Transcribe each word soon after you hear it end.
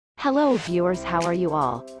Hello viewers, how are you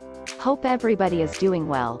all? Hope everybody is doing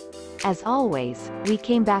well. As always, we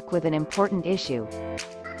came back with an important issue.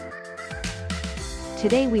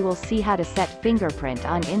 Today we will see how to set fingerprint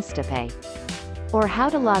on Instapay. Or how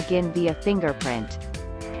to log in via fingerprint.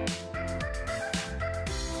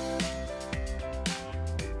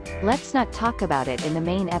 Let's not talk about it in the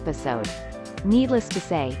main episode. Needless to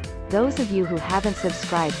say, those of you who haven't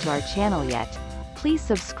subscribed to our channel yet, please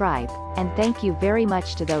subscribe, and thank you very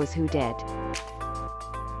much to those who did.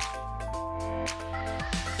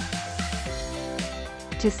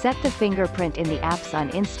 To set the fingerprint in the apps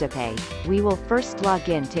on Instapay, we will first log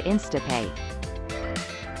in to Instapay.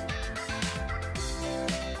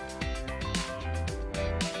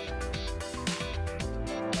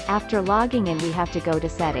 After logging in, we have to go to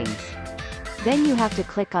Settings. Then you have to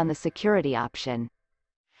click on the Security option.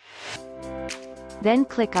 Then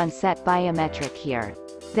click on Set Biometric here.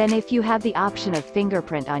 Then if you have the option of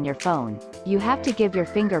fingerprint on your phone, you have to give your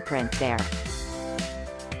fingerprint there.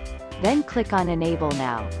 Then click on Enable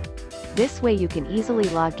Now. This way you can easily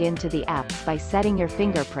log into the apps by setting your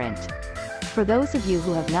fingerprint. For those of you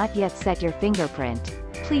who have not yet set your fingerprint,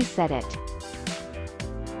 please set it.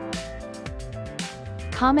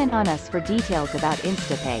 Comment on us for details about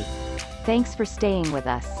Instapay. Thanks for staying with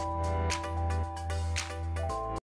us.